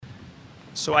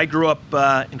So I grew up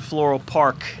in Floral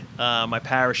Park. My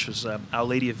parish was Our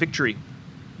Lady of Victory,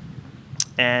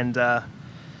 and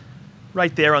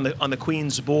right there on the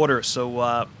Queens border.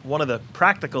 So one of the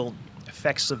practical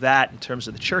effects of that, in terms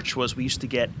of the church, was we used to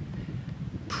get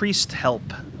priest help.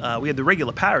 We had the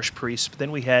regular parish priests, but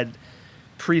then we had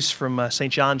priests from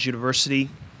St. John's University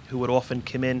who would often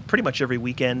come in pretty much every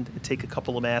weekend and take a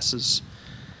couple of masses.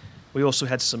 We also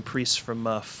had some priests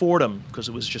from Fordham, because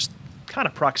it was just kind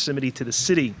of proximity to the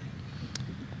city.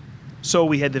 So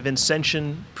we had the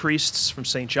Vincentian priests from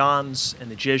St. John's and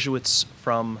the Jesuits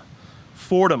from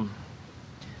Fordham.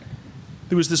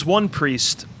 There was this one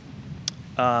priest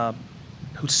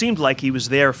who seemed like he was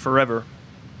there forever.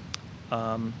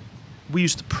 We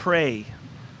used to pray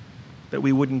that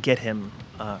we wouldn't get him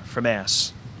for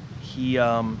Mass. He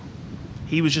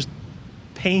was just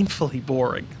painfully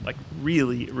boring, like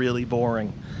really, really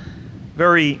boring.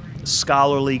 Very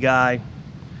scholarly guy,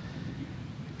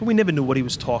 but we never knew what he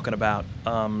was talking about.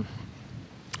 I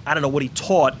don't know what he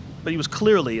taught, but he was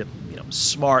clearly a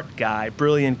smart guy,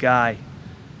 brilliant guy.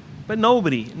 But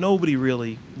nobody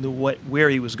really knew where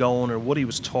he was going or what he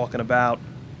was talking about.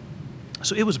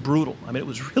 So it was brutal. I mean, it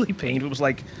was really painful. It was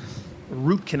like a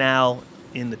root canal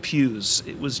in the pews.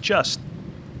 It was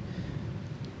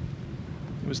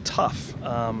tough.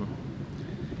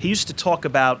 He used to talk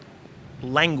about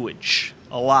language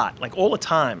a lot, like all the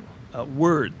time,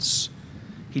 words.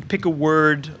 He'd pick a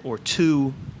word or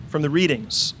two from the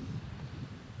readings,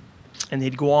 and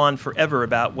he'd go on forever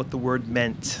about what the word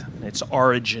meant, and its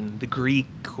origin, the Greek,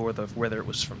 or whether it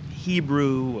was from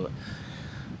Hebrew, or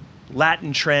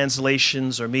Latin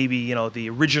translations, or maybe, the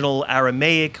original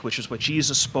Aramaic, which is what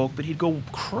Jesus spoke. But he'd go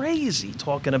crazy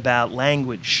talking about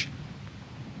language.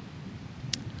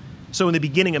 So in the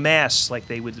beginning of Mass, like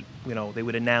they would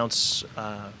announce,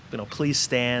 please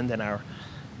stand, and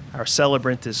our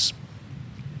celebrant is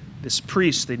this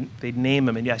priest. They'd name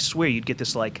him, and I swear you'd get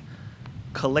this like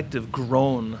collective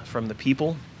groan from the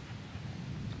people.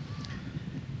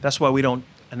 That's why we don't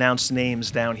announce names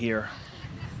down here.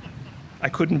 I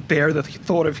couldn't bear the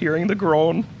thought of hearing the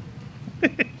groan.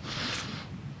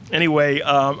 Anyway,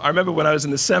 I remember when I was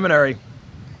in the seminary,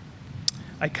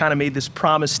 I kind of made this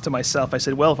promise to myself. I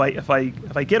said, well, if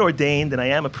I get ordained and I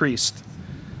am a priest,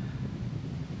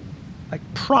 I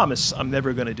promise I'm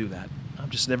never going to do that. I'm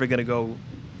just never going to go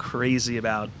crazy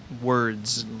about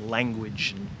words and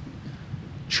language and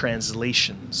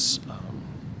translations.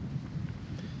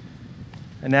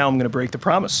 And now I'm going to break the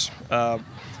promise.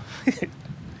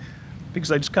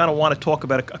 Because I just kind of want to talk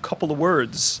about a couple of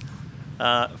words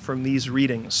from these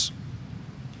readings.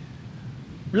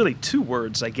 Really, two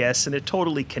words, I guess, and they're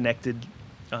totally connected.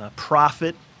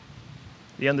 Prophet,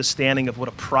 the understanding of what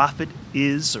a prophet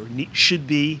is or should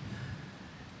be,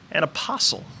 and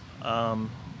apostle.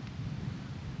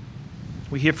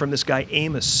 We hear from this guy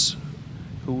Amos,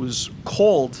 who was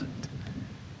called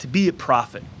to be a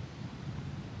prophet.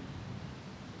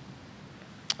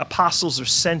 Apostles are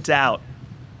sent out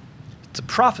to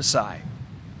prophesy.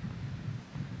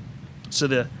 So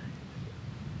the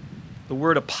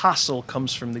word apostle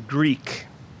comes from the Greek,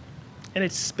 and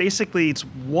it's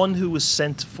one who was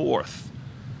sent forth,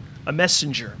 a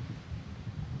messenger.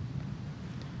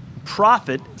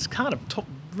 Prophet is kind of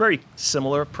very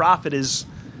similar. Prophet is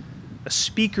a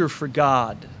speaker for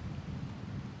God.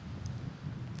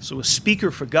 So a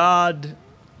speaker for God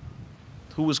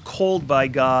who was called by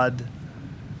God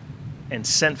and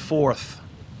sent forth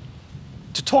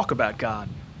to talk about God.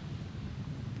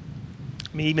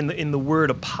 I mean, even in the word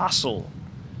apostle,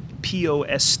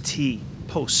 P-O-S-T,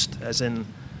 post, as in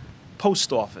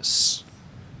post office,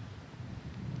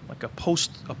 like a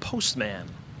postman.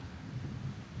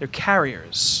 They're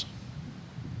carriers.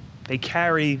 They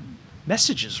carry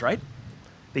messages, right?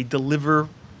 They deliver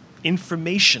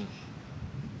information.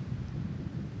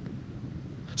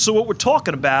 So what we're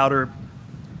talking about are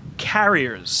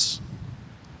carriers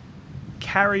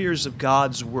of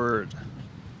God's word.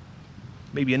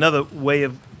 Maybe another way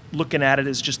of looking at it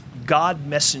is just God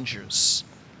messengers.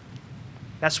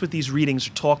 That's what these readings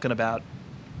are talking about.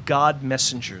 God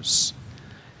messengers.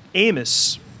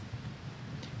 Amos,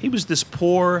 he was this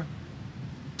poor,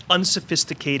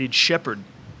 unsophisticated shepherd.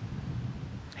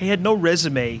 He had no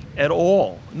resume at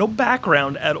all, no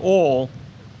background at all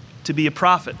to be a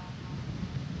prophet.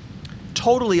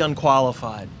 Totally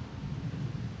unqualified.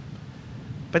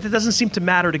 But that doesn't seem to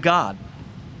matter to God.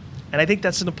 And I think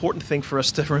that's an important thing for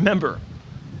us to remember.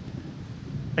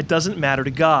 It doesn't matter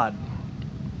to God.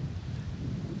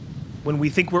 When we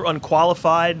think we're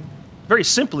unqualified, very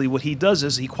simply what he does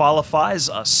is he qualifies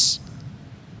us.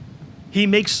 He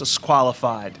makes us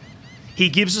qualified. He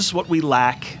gives us what we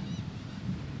lack,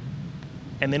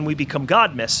 and then we become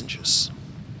God messengers.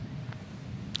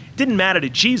 It didn't matter to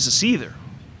Jesus either.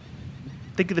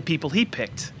 Think of the people he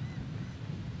picked.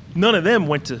 None of them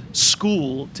went to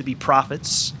school to be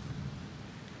prophets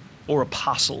or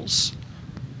apostles.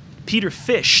 Peter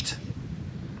fished.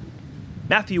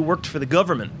 Matthew worked for the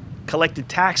government, collected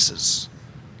taxes.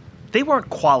 They weren't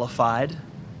qualified,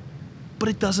 but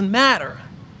it doesn't matter.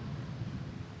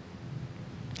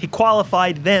 He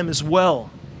qualified them as well,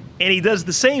 and he does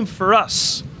the same for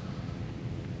us.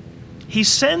 He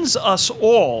sends us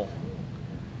all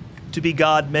to be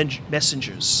God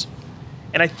messengers.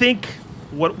 And I think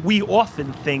what we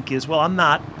often think is, well, I'm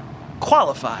not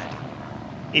qualified.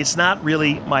 It's not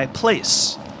really my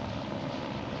place.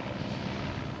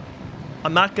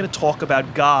 I'm not going to talk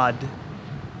about God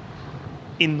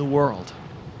in the world,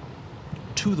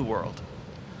 to the world.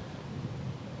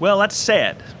 Well, that's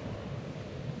sad.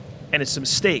 And it's a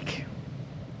mistake.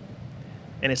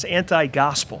 And it's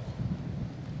anti-gospel.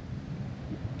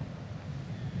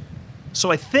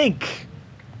 So I think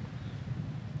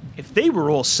if they were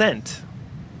all sent,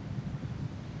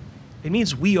 it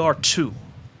means we are too.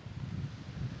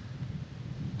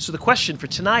 So the question for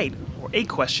tonight, or a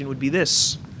question, would be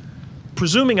this.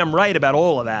 Presuming I'm right about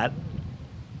all of that,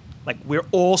 like we're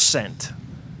all sent,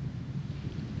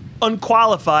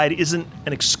 unqualified isn't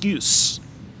an excuse.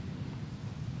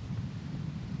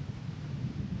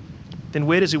 Then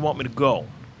where does he want me to go?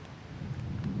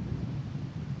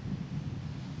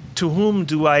 To whom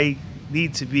do I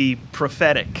need to be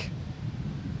prophetic?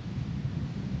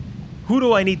 Who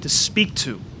do I need to speak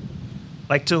to?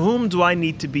 Like, to whom do I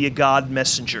need to be a God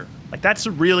messenger? Like, that's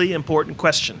a really important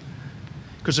question.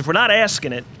 Because if we're not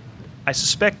asking it, I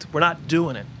suspect we're not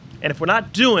doing it. And if we're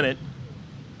not doing it,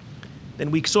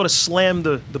 then we sort of slam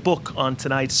the book on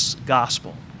tonight's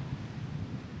gospel.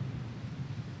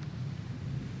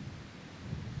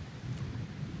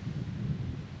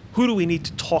 Who do we need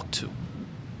to talk to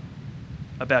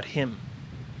about him?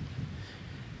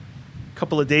 A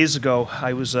couple of days ago,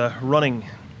 I was running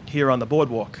here on the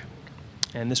boardwalk.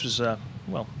 And this was, that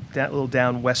little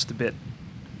down west a bit.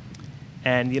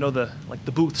 And you know, the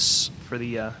booths for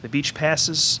the beach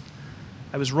passes.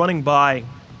 I was running by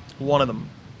one of them,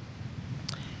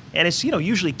 and it's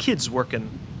usually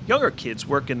younger kids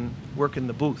working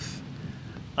the booth.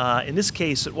 In this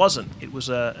case, it wasn't. It was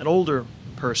an older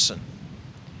person.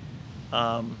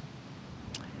 And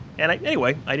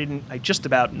I just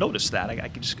about noticed that.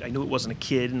 I knew it wasn't a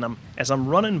kid, and as I'm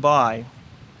running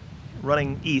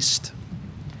east, it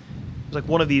was like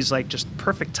one of these just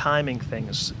perfect timing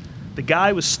things. The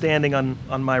guy was standing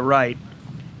on my right,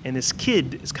 and this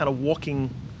kid is kind of walking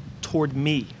toward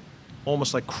me,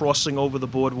 almost like crossing over the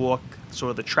boardwalk, sort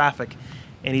of the traffic,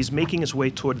 and he's making his way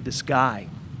toward this guy.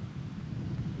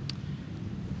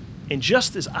 And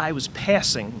just as I was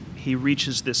passing, he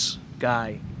reaches this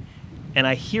guy, and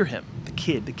I hear him, the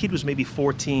kid. The kid was maybe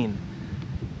 14.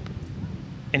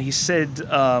 And he said,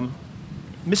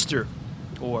 Mr.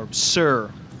 or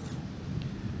Sir,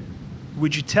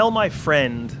 would you tell my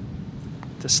friend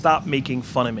to stop making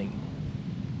fun of me?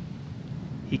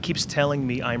 He keeps telling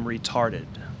me I'm retarded.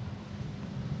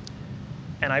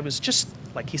 And I was just,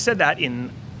 he said that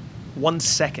in 1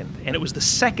 second. And it was the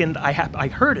second I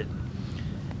heard it.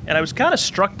 And I was kind of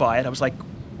struck by it. I was like,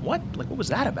 what? What was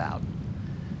that about?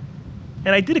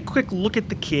 And I did a quick look at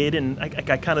the kid, and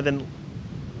I kind of then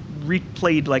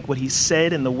replayed what he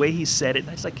said and the way he said it. And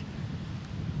I was like,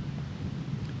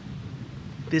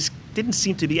 this didn't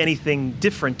seem to be anything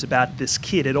different about this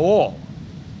kid at all.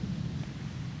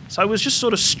 So I was just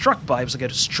sort of struck by it. It was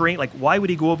like a strange, why would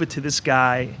he go over to this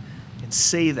guy and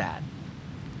say that?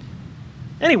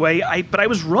 Anyway, but I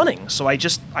was running, so I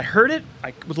heard it.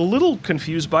 I was a little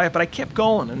confused by it, but I kept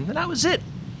going, and that was it.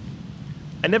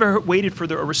 I never waited for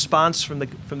a response from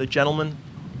the gentleman.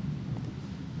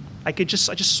 I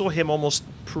just saw him almost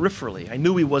peripherally. I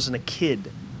knew he wasn't a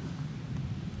kid.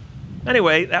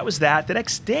 Anyway, that was that. The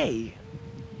next day,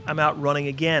 I'm out running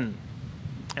again,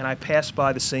 and I passed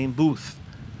by the same booth.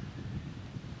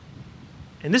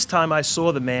 And this time I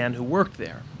saw the man who worked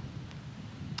there.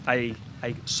 I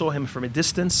saw him from a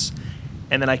distance,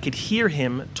 and then I could hear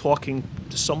him talking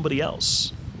to somebody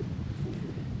else.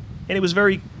 And it was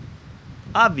very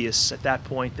obvious at that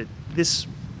point that this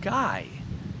guy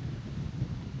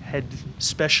had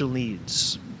special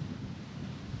needs.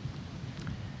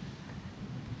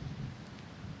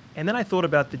 And then I thought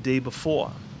about the day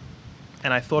before,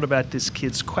 and I thought about this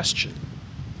kid's question.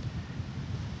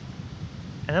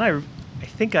 And then I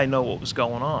think I know what was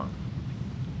going on.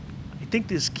 I think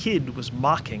this kid was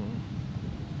mocking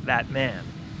that man.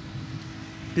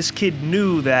 This kid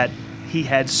knew that he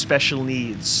had special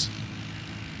needs.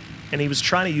 and he was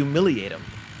trying to humiliate him.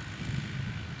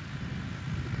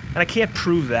 And I can't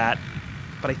prove that,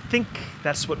 but I think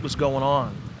that's what was going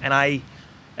on. And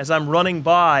as I'm running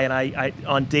by, and I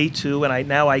on day 2, and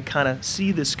I kind of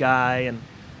see this guy, and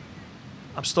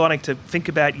I'm starting to think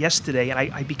about yesterday, and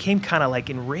I became kind of like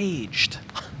enraged.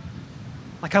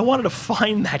 Like I wanted to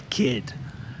find that kid.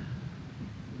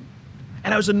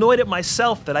 And I was annoyed at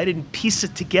myself that I didn't piece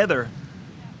it together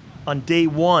on day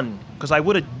 1, because I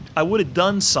would have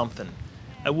done something.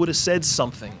 I would have said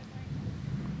something.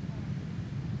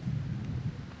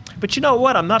 But you know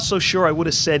what? I'm not so sure I would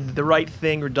have said the right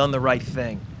thing or done the right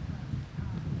thing.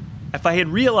 If I had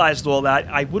realized all that,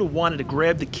 I would have wanted to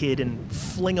grab the kid and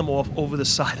fling him off over the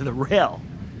side of the rail.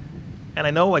 And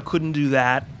I know I couldn't do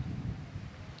that,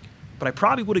 but I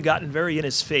probably would have gotten very in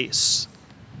his face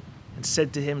and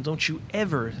said to him, "Don't you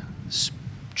ever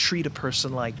treat a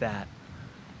person like that."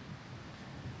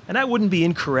 And that wouldn't be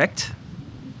incorrect.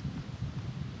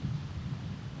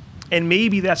 And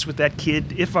maybe that's what that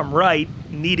kid, if I'm right,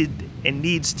 needed and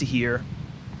needs to hear.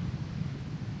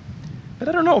 But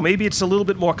I don't know, maybe it's a little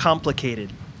bit more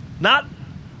complicated. Not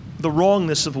the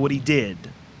wrongness of what he did,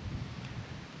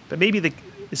 but maybe the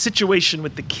situation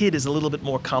with the kid is a little bit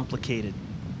more complicated.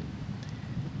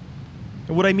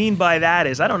 And what I mean by that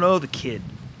is I don't know the kid,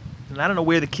 and I don't know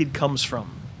where the kid comes from.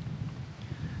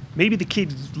 Maybe the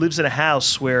kid lives in a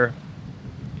house where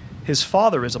his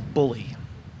father is a bully.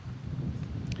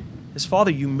 His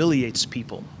father humiliates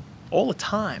people all the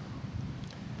time.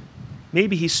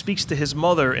 Maybe he speaks to his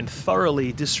mother in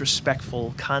thoroughly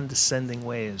disrespectful, condescending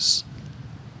ways.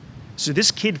 So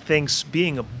this kid thinks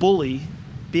being a bully,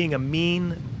 being a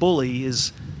mean bully,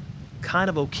 is kind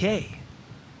of okay.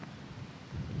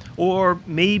 Or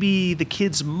maybe the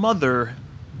kid's mother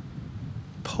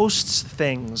posts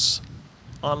things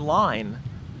online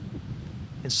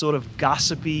in sort of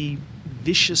gossipy,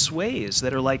 vicious ways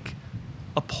that are like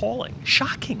appalling,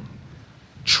 shocking,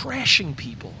 trashing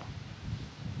people,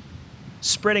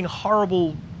 spreading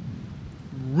horrible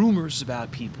rumors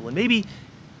about people. And maybe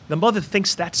the mother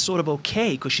thinks that's sort of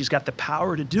okay because she's got the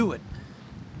power to do it.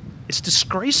 It's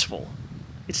disgraceful.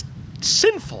 It's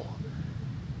sinful.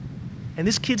 And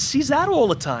this kid sees that all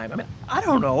the time. I mean, I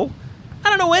don't know. I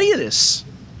don't know any of this.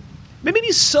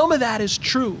 Maybe some of that is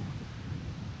true.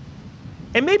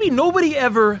 And maybe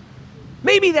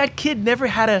maybe that kid never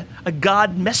had a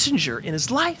God messenger in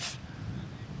his life.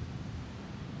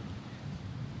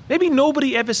 Maybe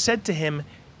nobody ever said to him,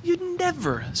 "You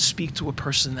never speak to a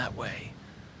person that way."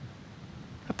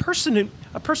 A person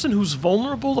who's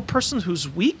vulnerable, a person who's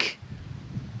weak.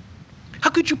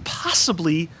 How could you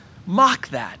possibly mock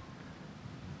that?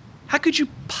 How could you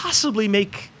possibly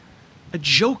make a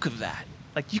joke of that?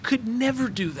 Like, you could never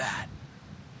do that.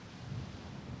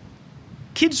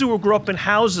 Kids who grew up in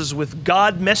houses with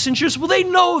God messengers, well, they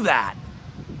know that.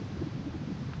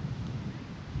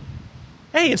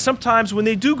 Hey, and sometimes when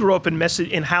they do grow up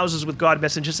in houses with God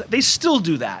messengers, they still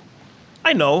do that.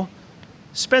 I know.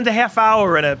 Spend a half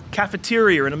hour in a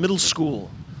cafeteria in a middle school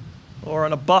or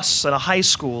on a bus in a high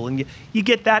school, and you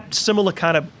get that similar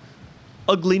kind of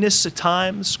ugliness at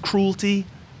times, cruelty.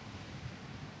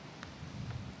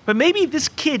 But maybe this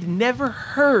kid never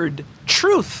heard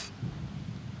truth.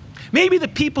 Maybe the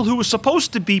people who were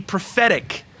supposed to be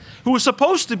prophetic, who were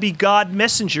supposed to be God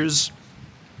messengers,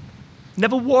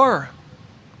 never were.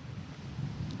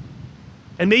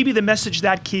 And maybe the message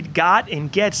that kid got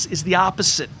and gets is the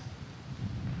opposite.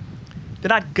 They're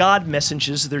not God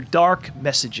messengers, they're dark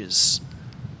messages.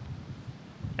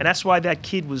 And that's why that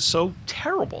kid was so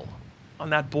terrible on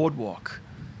that boardwalk.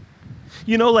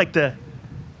 You know, like the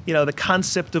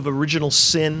concept of original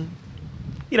sin.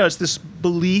 You know, it's this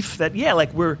belief that,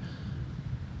 like we're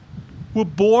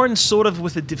born sort of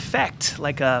with a defect,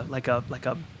 like a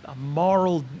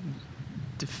moral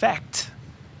defect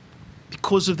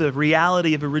because of the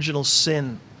reality of original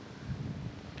sin.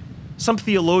 Some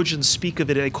theologians speak of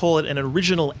it, they call it an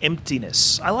original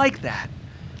emptiness. I like that.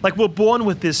 Like we're born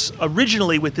with this,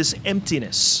 originally with this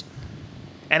emptiness.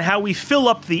 And how we fill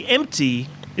up the empty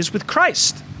is with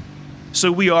Christ.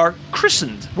 So we are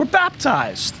christened, we're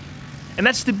baptized. And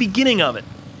that's the beginning of it.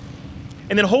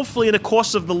 And then hopefully in the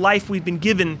course of the life we've been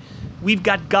given, we've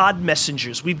got God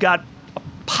messengers, we've got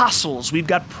apostles, we've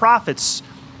got prophets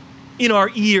in our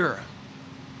ear.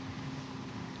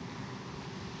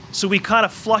 So we kind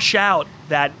of flush out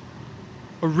that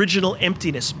original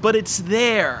emptiness, but it's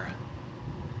there.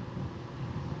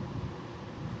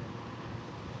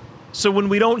 So when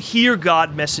we don't hear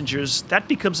God messengers, that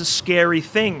becomes a scary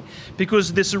thing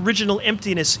because this original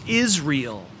emptiness is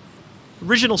real.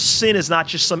 Original sin is not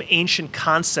just some ancient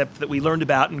concept that we learned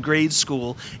about in grade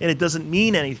school and it doesn't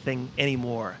mean anything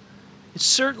anymore. It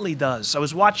certainly does. I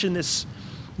was watching this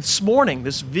morning,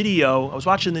 this video. I was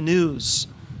watching the news,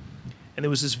 and there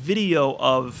was this video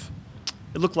of,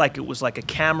 it looked like it was like a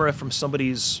camera from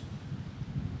somebody's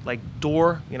like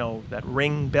door, that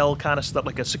ring bell kind of stuff,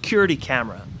 like a security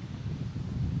camera.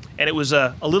 And it was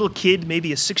a little kid,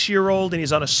 maybe a 6-year-old, and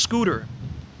he's on a scooter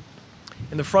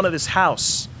in the front of this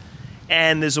house.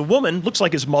 And there's a woman, looks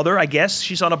like his mother, I guess.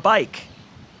 She's on a bike.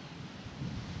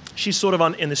 She's sort of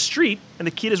in the street, and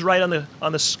the kid is right on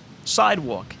the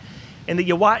sidewalk. And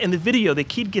in the video, the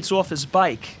kid gets off his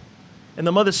bike, and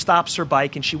the mother stops her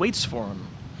bike, and she waits for him.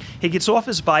 He gets off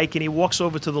his bike, and he walks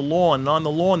over to the lawn. And on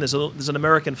the lawn, there's an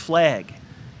American flag,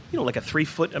 like a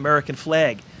 3-foot American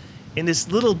flag. And this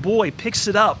little boy picks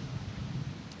it up,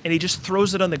 and he just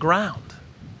throws it on the ground.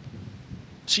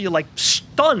 So you're like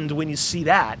stunned when you see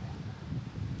that.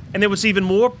 And then what's even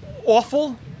more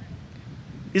awful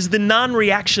is the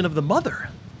non-reaction of the mother.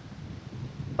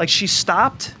 Like, she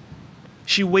stopped,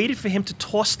 she waited for him to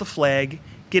toss the flag,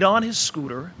 get on his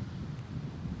scooter,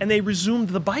 and they resumed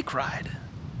the bike ride.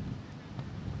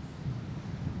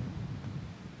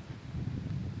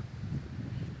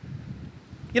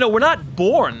 We're not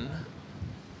born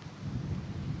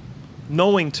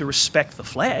knowing to respect the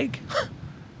flag.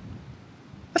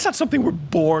 That's not something we're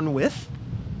born with.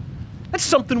 That's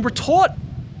something we're taught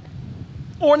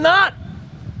or not.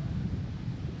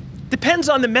 Depends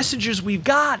on the messages we've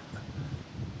got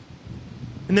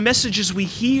and the messages we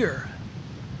hear.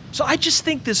 So I just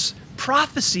think this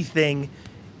prophecy thing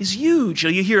is huge.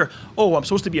 You hear, oh, I'm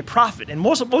supposed to be a prophet. And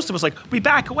most of us, we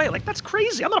back away. Like, that's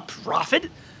crazy. I'm not a prophet.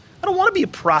 I don't want to be a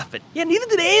prophet. Yeah, neither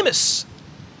did Amos.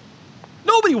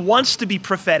 Nobody wants to be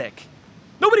prophetic.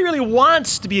 Nobody really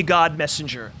wants to be a God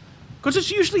messenger because it's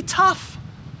usually tough.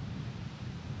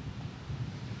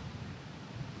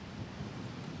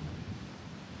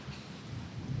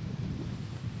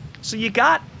 So you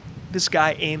got this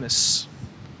guy Amos.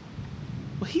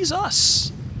 Well, he's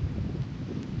us.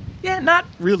 Yeah, not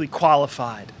really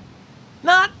qualified.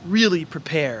 Not really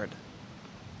prepared.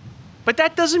 But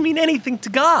that doesn't mean anything to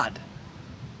God.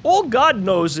 All God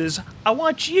knows is, I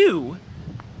want you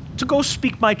to go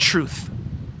speak my truth.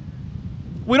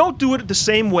 We don't do it the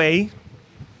same way.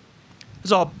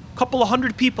 There's a couple of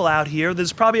hundred people out here.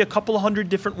 There's probably a couple of hundred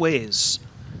different ways.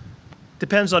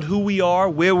 Depends on who we are,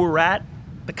 where we're at,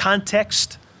 the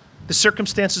context, the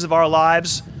circumstances of our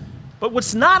lives. But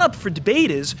what's not up for debate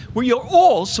is we are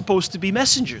all supposed to be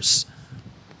messengers.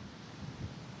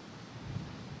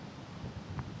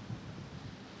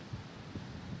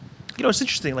 It's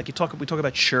interesting. Like we talk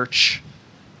about church.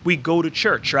 We go to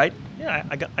church, right? Yeah,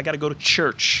 I got to go to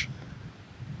church.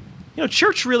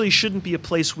 Church really shouldn't be a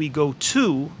place we go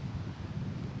to.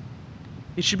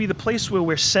 It should be the place where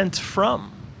we're sent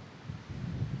from.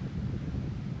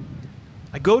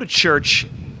 I go to church,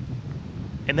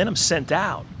 and then I'm sent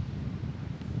out.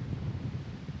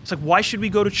 It's like, why should we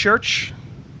go to church?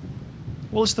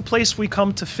 Well, it's the place we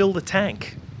come to fill the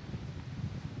tank,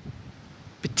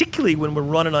 particularly when we're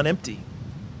running on empty.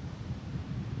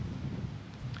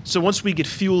 So once we get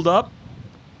fueled up,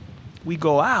 we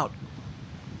go out.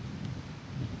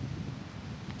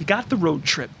 You got the road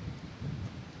trip.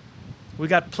 We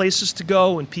got places to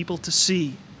go and people to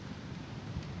see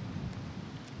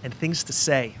and things to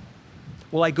say.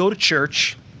 Well, I go to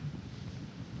church,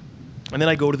 and then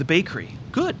I go to the bakery.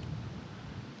 Good.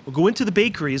 We'll go into the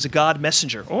bakery as a God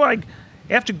messenger. Or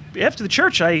after the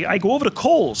church, I go over to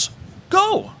Kohl's.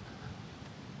 Go.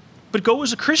 But go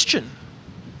as a Christian.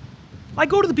 I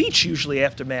go to the beach usually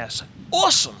after Mass.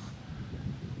 Awesome.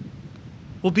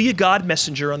 We'll be a God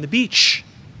messenger on the beach.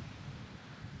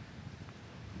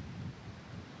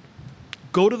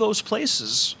 Go to those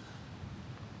places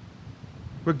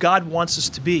where God wants us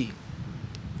to be.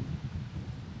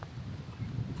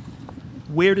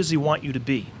 Where does He want you to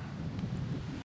be?